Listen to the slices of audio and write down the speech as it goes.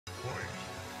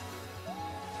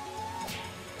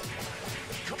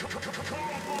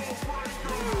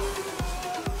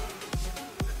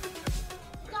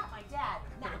Got my dad.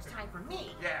 Now it's time for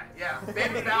me. Yeah.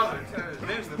 Baby Bowser.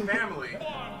 There's the family.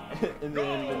 and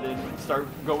then they start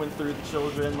going through the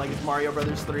children like it's Mario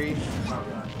Brothers 3. Oh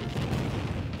god.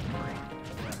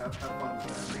 Have fun with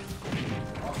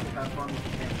that. Also have fun with the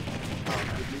game.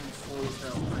 It moves slow as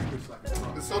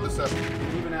hell. It's so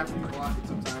deceptive. Even after you block it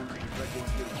sometimes, it's like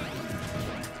what's good.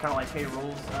 Kind of like Hey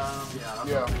Rules.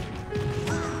 Yeah.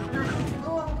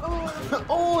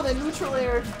 Oh, that neutral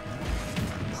air.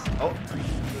 Oh.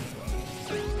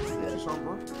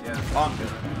 Yeah. Oh, I'm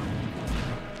good.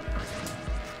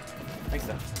 Thanks,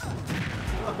 Steph.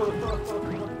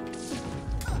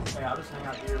 Hey, I'll just hang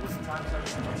out here. What's the time?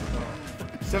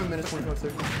 7 minutes, 25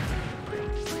 seconds.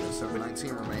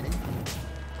 7:19 remaining.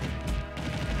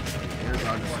 Here's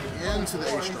our into the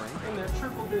A string. In the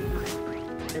triple digits.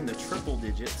 In the triple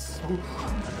digits.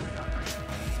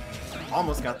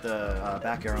 Almost got the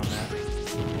back air on that.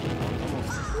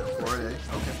 Almost. 4-8.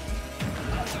 Okay.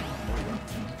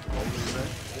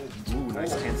 Ooh,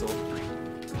 nice cancel.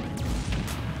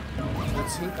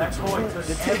 That toy took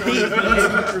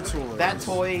That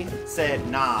toy said,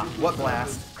 nah, what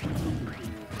blast?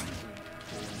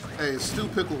 Hey, Stu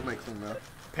Pickle would make clean now.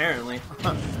 Apparently.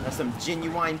 That's some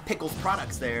genuine Pickles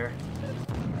products there.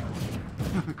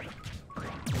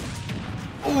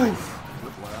 Oof!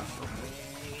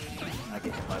 I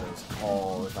get hit by those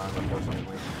all the time,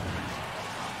 unfortunately.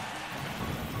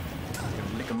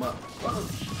 Gonna lick them up.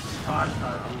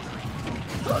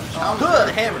 Good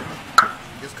hammer!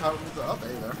 Just caught him with the up A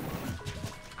there.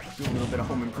 Do a little bit of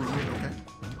home improvement. Okay.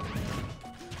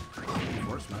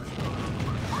 Force smash.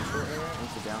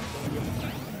 Into down tilt.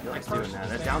 He likes doing that.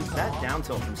 That down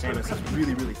tilt from Samus is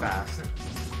really, really fast.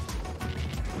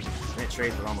 And it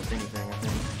trades with almost anything, I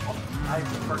think. I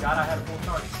forgot I had a full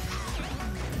charge.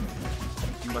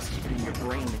 You must keep it in your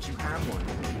brain that you have one.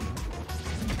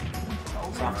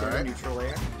 Soft air, neutral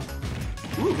air.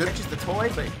 Ooh, catches the toy,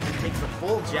 but it takes the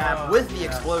full jab with the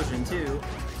explosion, too.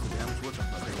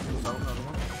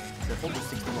 So hold the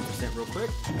 61% real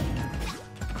quick.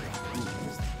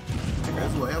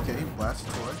 Ooh, okay, he blasts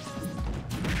the toy.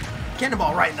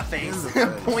 Cannonball right in the face.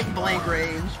 Point blank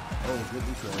range. Oh, good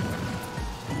neutral.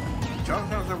 John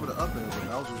comes over the up air, but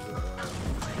Bowser's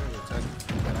very attack.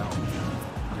 Get out.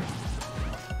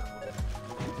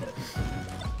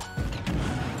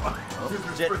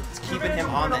 It's keeping him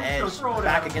on the edge,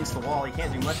 back against the wall. He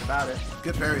can't do much about it.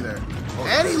 Good parry there.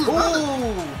 And he he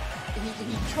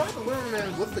tried to learn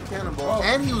that with the cannonball,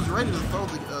 and he was ready to throw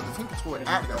the Tinker Toy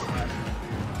at him.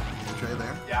 Tray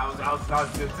there. Yeah, I was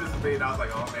anticipating. I was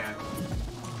like, oh man.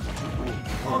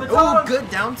 Oh, good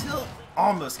down tilt.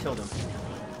 Almost killed him.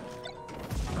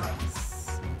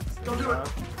 Don't do it.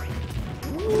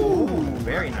 Ooh,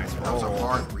 very nice roll. That was a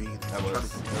hard read. That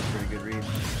was a pretty good read.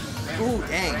 Ooh,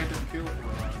 dang.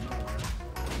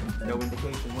 No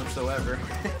indication whatsoever.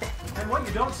 And what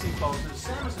you don't see, folks, is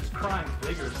Samus is crying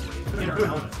vigorously in her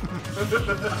helmet.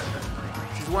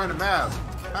 She's wearing a mask.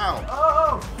 Ow.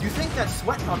 Oh! You think that's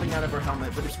sweat popping out of her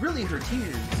helmet, but it's really her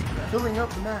tears filling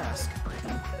up the mask.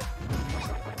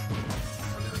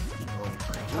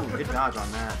 Ooh, good dodge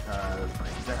on that.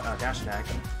 Dash attack.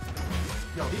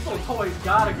 Yo, these little toys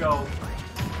gotta go.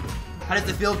 How does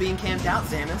it feel being camped out,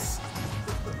 Samus?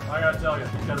 I gotta tell you,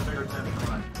 he's got a bigger tent than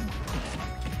mine.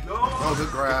 No! Oh, good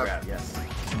grab. Good grab, yes.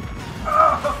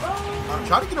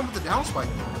 Try to get him with the down spike.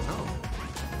 No.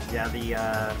 Yeah,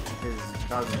 his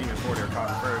Bowser Jr. forward air caught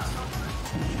him first.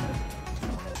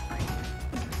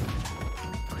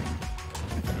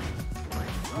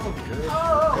 Oh, good. Oh.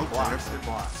 Good blocks, good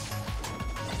blocks.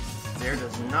 There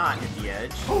does not hit the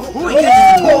edge. Oh, he hit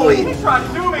the toy! He tried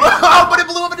to do me! Oh, but it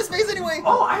blew up in his face anyway!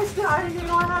 Oh, I didn't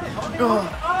know I had it.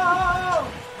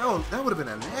 Oh! That would have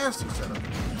been a nasty setup.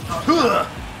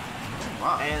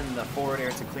 Wow. And the forward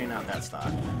air to clean out that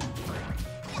stock.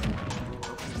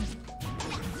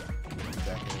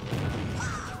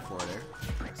 Forward air.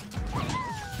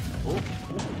 Ooh.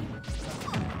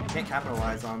 Can't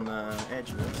capitalize on the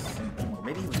edge of this. Or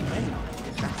maybe he was planning on it to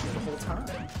get back there the whole time.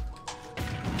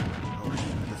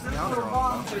 Gets the down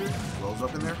draw. Rolls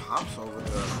up in there, hops over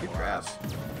the grass.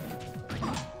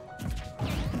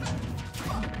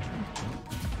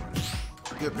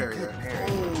 Good parry there. Parry.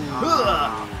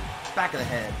 Oh. Back of the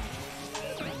head.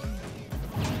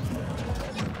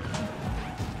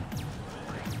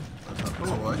 That's up this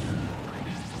way.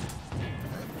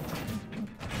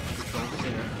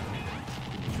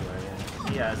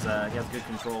 He has good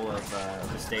control of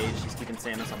the stage. He's keeping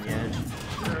Samus on the edge.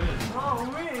 There it is. Oh,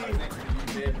 me!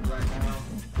 Dead right now.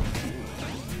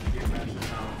 Get matches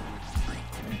now.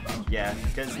 Yeah,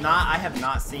 because I have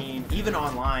not seen, even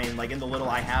online, like in the little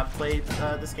I have played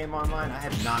this game online, I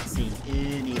have not seen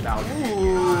any Bowser.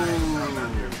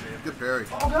 Good parry.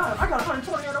 Oh god, I got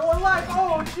 120 out of 1 life.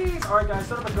 Oh jeez. Alright guys,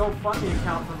 set up a GoFundMe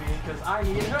account for me because I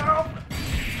need help.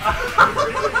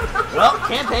 Well,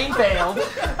 campaign failed.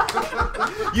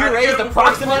 You raised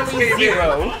approximately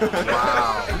 0.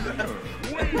 Wow.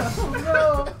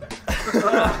 Oh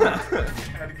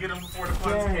Had to get him before the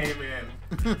funds came in.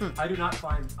 no. I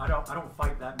don't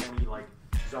fight that many like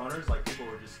zoners, like people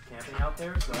were just camping out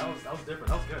there, so that was different.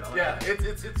 That was good. I like Yeah, that.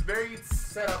 it's very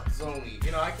set up zony.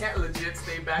 You know, I can't legit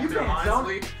stay back You there can't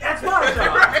honestly. zone. That's my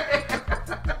job.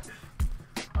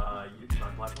 Right. You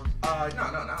on platforms? No.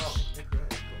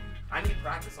 I need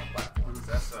practice on platforms.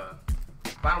 That's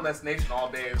Final Destination all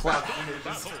day. It's not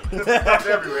stuff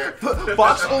everywhere.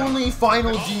 Box only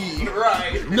Final D.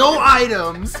 Right. No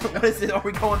items. What is it? Are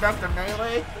we going back to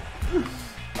Melee?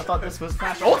 I thought this was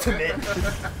Smash Ultimate.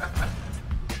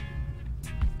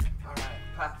 Alright,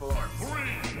 platforms.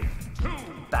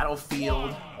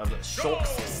 Battlefield of the Shulk's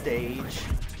stage.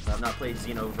 I've not played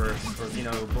Xenoverse or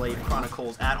Xenoblade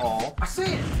Chronicles at all. I see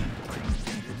it.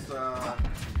 It's a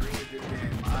really good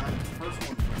game. The first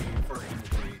one for me, first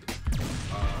Xenoblade,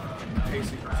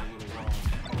 pacing was a little wrong.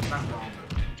 Oh, not wrong,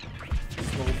 but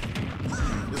slow for me.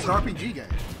 It's an RPG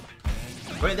game.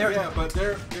 Wait, there. Yeah, but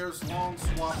there's long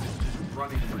swaps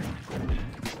running through.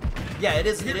 Yeah, it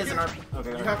is. It is an RPG.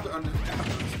 Okay. You have to understand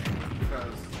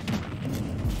because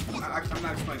I'm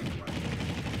not explaining it right.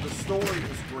 The story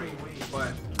is great,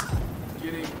 but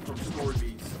getting from story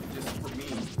beats, just for me,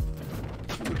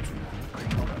 took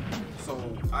too long. So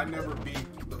I never beat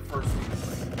the first thing.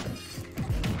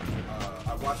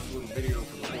 I watched a little video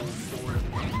for the whole story of the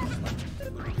game, like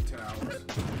literally 10 hours.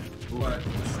 But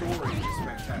the story is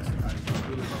fantastic. I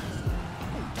really love the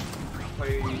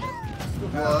story.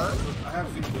 I have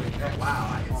Xenoblade X. Wow,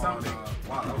 I hit on, something.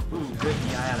 Wow, that was Ooh, bullshit. good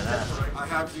DI out of that. I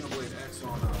have Xenoblade X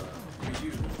on Wii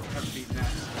U. I haven't beaten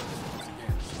that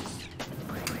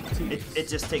again. It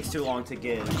just takes too long to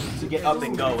get up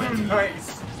and going.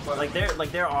 Nice. But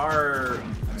there are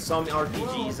some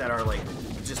RPGs that are like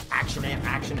just action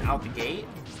out the gate,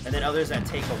 and then others that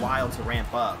take a while to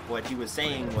ramp up. What he was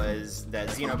saying was that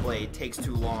Xenoblade takes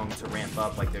too long to ramp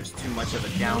up. Like there's too much of a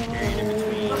down period in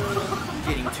between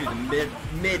getting to the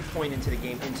mid point into the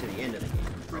game into the end of the game.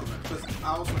 because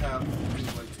I also have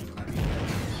Xenoblade 2 and I beat that.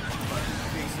 But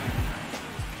pacing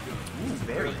Ooh,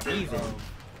 very even.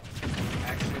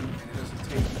 action, and it doesn't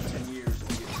take 10 years to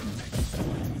get to the next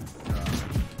story.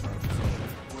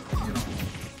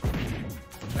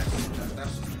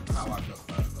 That's just how I feel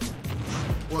about it,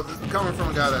 though. Well, coming from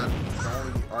a guy that the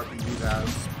only RPG that I've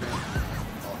spent a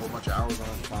whole bunch of hours on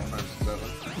Final Fantasy VII.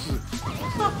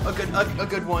 A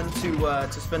good one to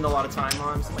spend a lot of time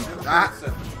on.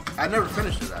 I never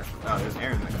finished it actually. Oh, it was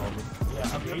Aaron that called me.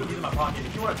 Yeah, he's in my pocket.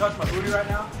 If you want to touch my booty right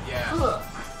now, Yeah.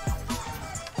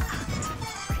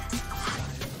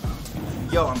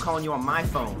 Yo, I'm calling you on my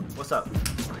phone. What's up?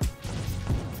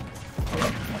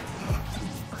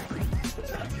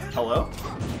 Hello?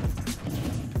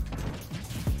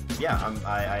 Yeah,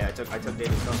 I took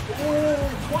David's phone.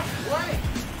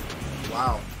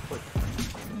 Wow.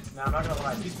 now I'm not gonna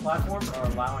lie, these platforms are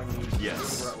allowing me to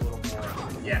Yes. maneuver a little more.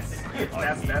 Yes.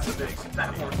 That's a big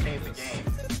platform change the game.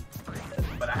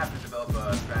 But I have to develop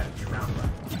a strategy around that.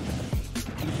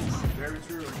 Very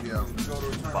true. Yeah. You go to a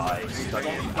tournament, By it's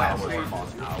studying only power five stages. on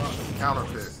power.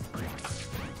 Counterfeit.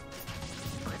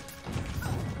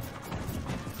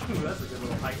 Ooh, that's a good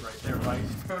little height right there, right?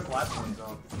 Platform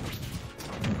zone.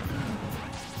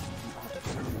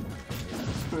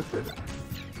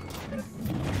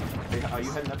 Hey, are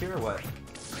you heading up here or what?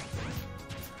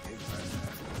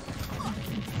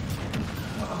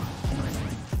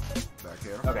 Back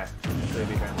here. Okay. So you'll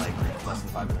be here in like less than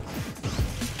 5 minutes.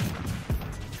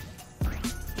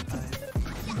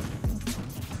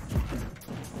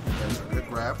 Good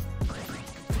grab.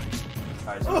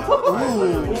 Alright, so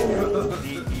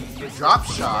Ooh. Drop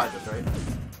shot. That's right.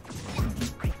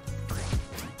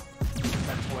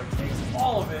 That boy takes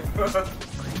all of it.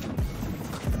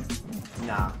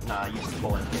 Nah, you just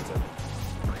pull in and get it.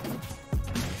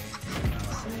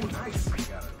 Nice. You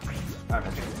got it.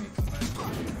 Alright,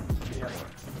 Yeah.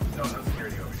 No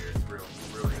security over here. It's real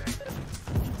thing.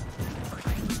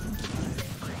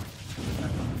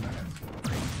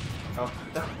 oh,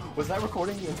 was that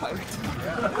recording the entire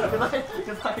time?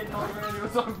 Because I didn't know it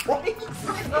was on voice.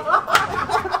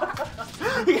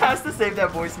 He has to save that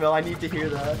voicemail. I need to hear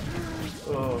that.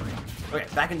 Oh. Okay,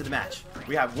 back into the match.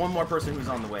 We have one more person who's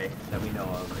on the way that we know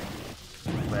of.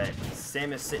 But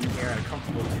Samus sitting here at a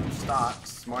comfortable 2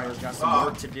 stocks. Mario's got some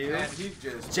work to do. And he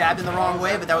just Jabbed in the wrong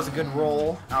way, but that was a good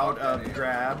roll out of the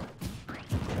grab.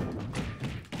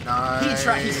 Nice.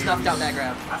 He snuffed out that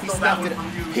grab. He stole that snuffed it. one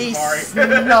from you, He Mari.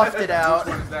 snuffed it out.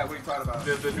 What is that? What are you talking about?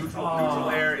 The neutral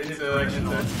air into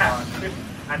the attack.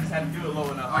 I just had to do it low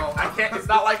enough. I can't. It's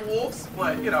not like wolves,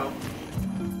 but you know,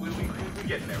 we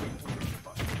getting there.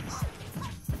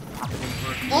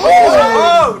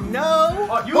 Oh no!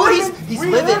 Oh, He's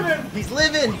living. He's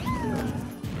living.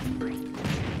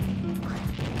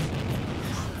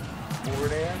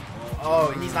 Forward air.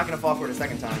 Oh, he's not gonna fall for it a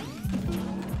second time.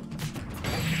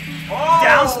 Oh!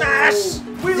 Down smash!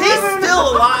 He's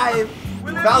still alive!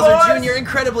 Bowser Jr.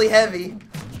 incredibly heavy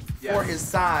for his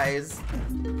size.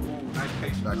 Nice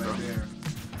patience right there.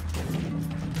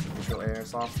 Neutral air,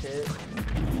 soft hit.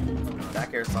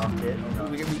 Back air, soft hit.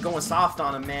 We're gonna be going soft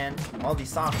on him, man. All these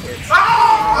soft hits.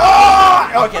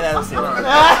 Oh! Okay, that'll see.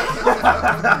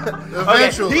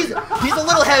 Eventually. He's a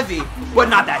little heavy, but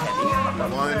not that heavy.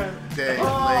 One day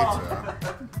later.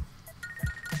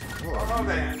 Oh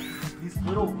man. These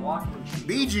little walking cheese.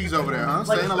 BG's over there, huh?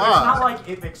 Like, Staying it's not alive. like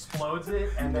it explodes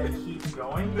it and then keeps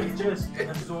going. It just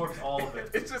absorbs all of it.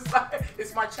 It's just like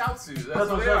it's my Chaozu. That's That's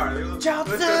what what they I'm are.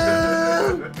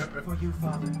 Chaozu! For you,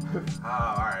 father.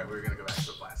 All right, we're gonna go back to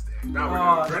the plastic. No,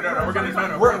 we're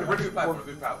gonna do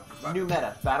plastic. New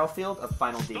meta. Battlefield of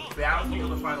Final D.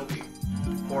 Battlefield, the final D.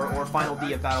 Or Final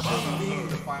D of Battlefield.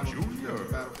 The final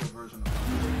Battlefield version of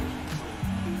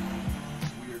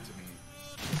weird to me.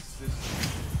 It's just,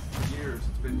 for years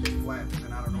it's been just flat, and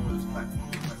then I don't know where this platform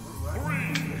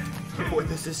is. Boy,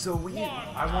 this is so weird.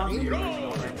 I want the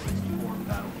original N64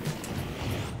 Battlefield.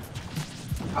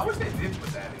 I wish they did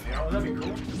put that in there. Oh, that'd be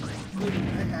cool.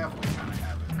 They have one, kind of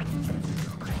have it.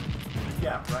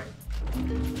 Yeah, right?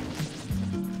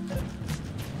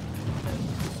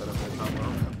 Set up that timer.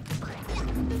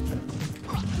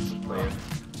 Player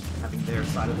having their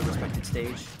side of the respected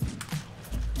stage.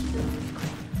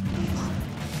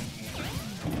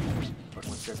 But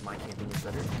one says my camping is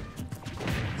better.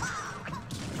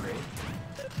 Great.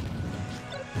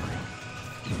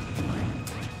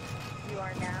 You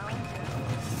are now.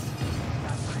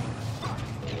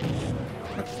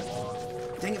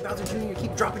 Dang it, Bowser Jr.,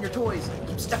 keep dropping your toys.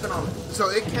 Keep stepping on them. So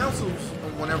it cancels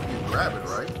whenever you grab it,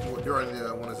 right? During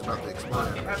the when it's about to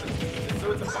explode. It has a fuse,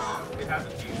 so it's a bomb. It has a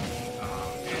fuse,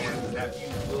 and that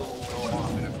fuse will go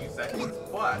off in a few seconds.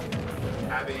 But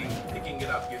picking it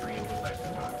up gives you a little extra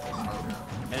time.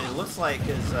 And it looks like,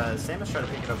 because Samus tried to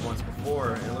pick it up once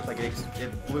before, and it looked like it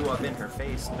blew up in her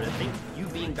face. But I think you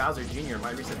being Bowser Jr.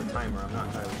 might reset the timer. I'm not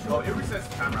entirely sure. Well, it resets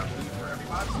the timer, I believe, for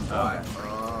everybody. But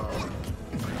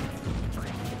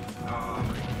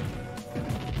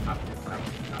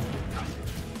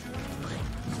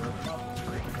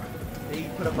They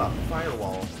put up a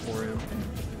firewall for him.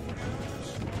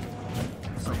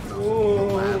 Something else in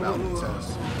the lab out in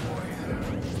test.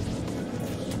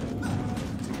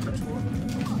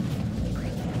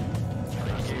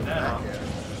 Gave that up.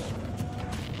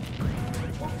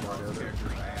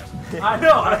 Yeah. I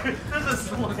know. This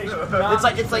is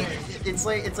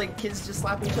like. It's like kids just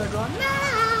slapping each other going,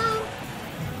 no!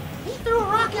 He threw a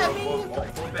rock at me!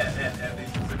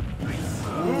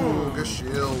 Ooh, good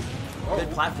shield.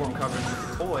 Good platform coverage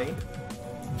with the toy.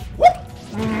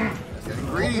 That's getting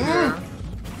greedy there.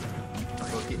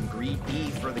 Both getting greedy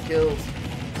for the kills.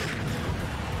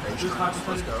 Let's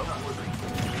go.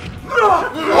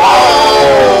 Oh!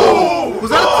 Was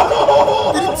that?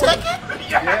 Did he take it?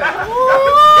 Yeah!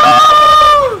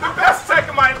 The best tech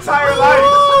of my entire life!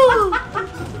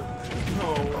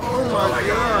 Oh my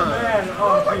god. Man,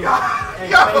 oh my god. Hey,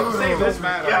 Yo! save this,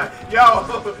 man. Yeah,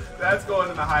 yo! That's going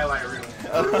in the highlight reel.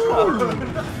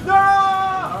 No!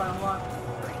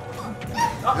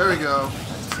 There we go.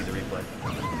 See the replay.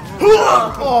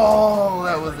 Oh,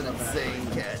 that was an insane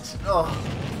catch. Oh.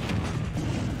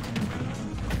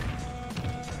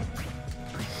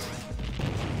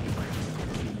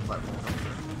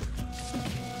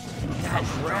 That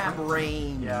grab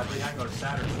range. Yeah, but I go to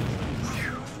Saturn.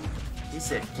 He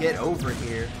said, get over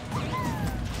here.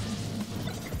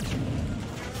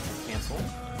 Cancel.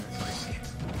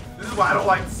 This is why I don't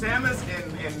like Samus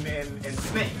and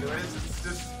Snake. It's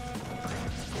just...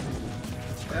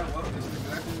 Yeah, well, this is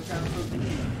exactly what kind of food.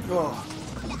 Oh,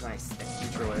 nice.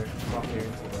 Neutral air. Swap here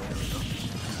into the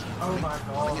Oh my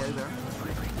god. Get there.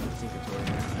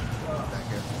 Back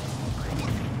here.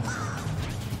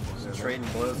 trading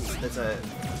blows. That's a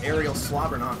aerial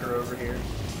slobber knocker over here.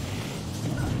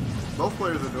 Both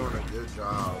players are doing a good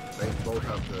job. They both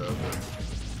have the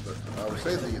But I would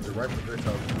say the right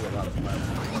projectiles do a lot of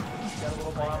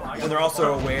damage. And they're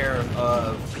also aware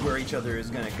of where each other is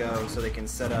going to go, so they can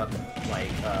set up, like,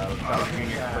 Bowser Jr.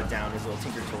 can put down his little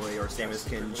Tinker Toy, or Samus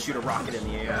can shoot a rocket in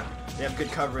the air. They have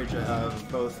good coverage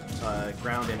of both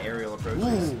ground and aerial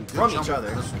approaches from each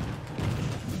other.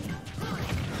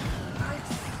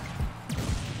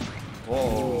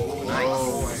 Whoa,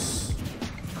 nice.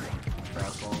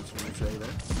 Fastballs from the shade there.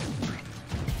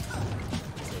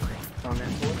 On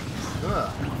that board.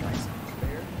 Nice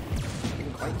there.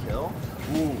 Didn't quite kill.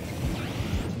 Ooh.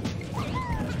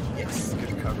 Yes,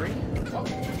 good recovery. What the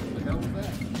hell was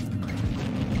that?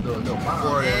 No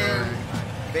bomb. And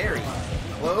very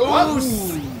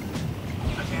close. I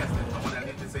chanced it. I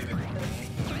need to save it.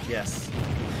 Yes.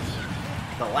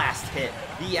 The last hit.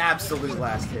 The absolute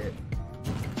last hit.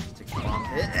 Took the bomb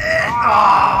hit.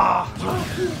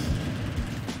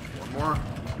 One more.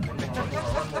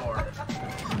 One more.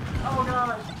 Oh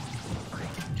god.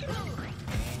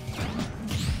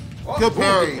 Good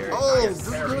parry. parry. Oh, Nice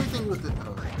doesn't do parry. anything with it.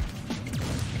 Oh.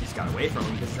 Just got away from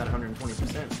him because he's at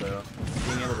 120%, so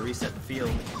being able to reset the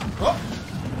field. Oh.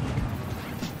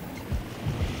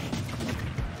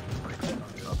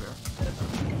 Up here.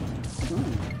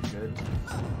 Good.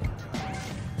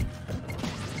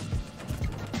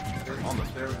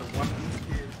 Almost there was the one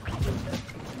kid.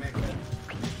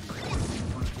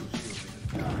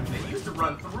 They used to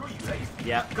run through you. They used to be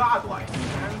Yep. godlike,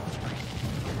 man.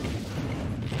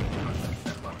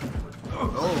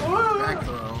 Oh, back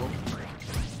throw.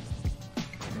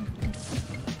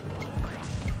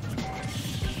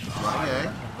 Okay.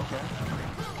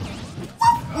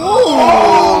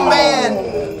 Oh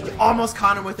man! Almost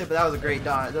caught him with it, but that was a great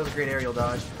dodge. That was a great aerial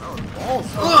dodge.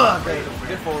 Oh, Great.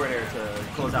 Good forward air to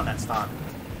close out that stock.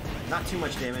 Not too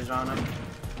much damage on him.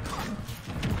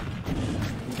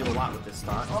 You can do a lot with this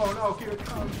stock. Oh no, here it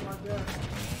comes, my dad.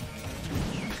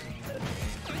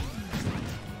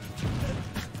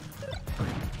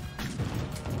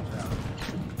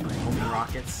 Homing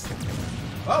rockets.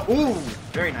 Oh. Ooh!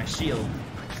 Very nice shield.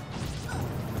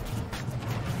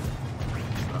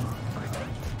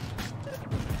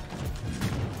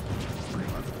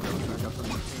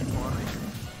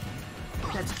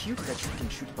 That's cute that you can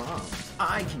shoot bombs.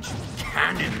 I can shoot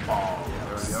cannonballs.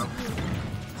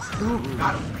 There we go.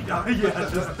 Got him. Yeah,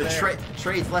 just The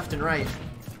trades left and right.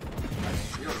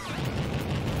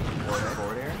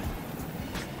 Forward air.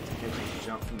 Good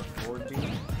jump from the forward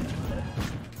beam.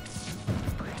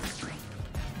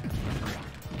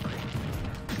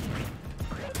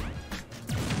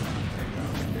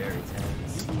 Very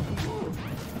tense.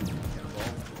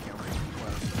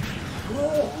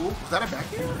 Was that a back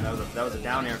air? That was a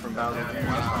down air from Bowser.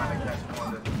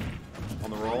 Wow. On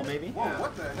the roll, maybe? Whoa,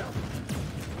 what the hell?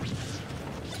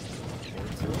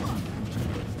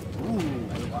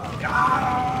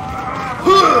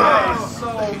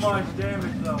 so much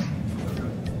damage though.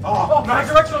 Oh, nice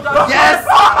directional dodge. Yes!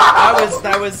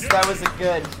 That was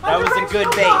a good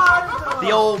bait.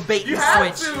 The old bait You and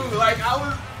had switch. to. Like,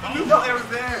 I knew that was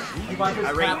there. If I just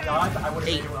I rate tapped dodge, I would have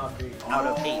 8 made it on beat. out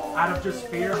of 8. Out of just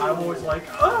fear, I was like,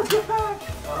 oh, get back.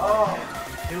 Oh,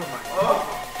 it was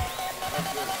my.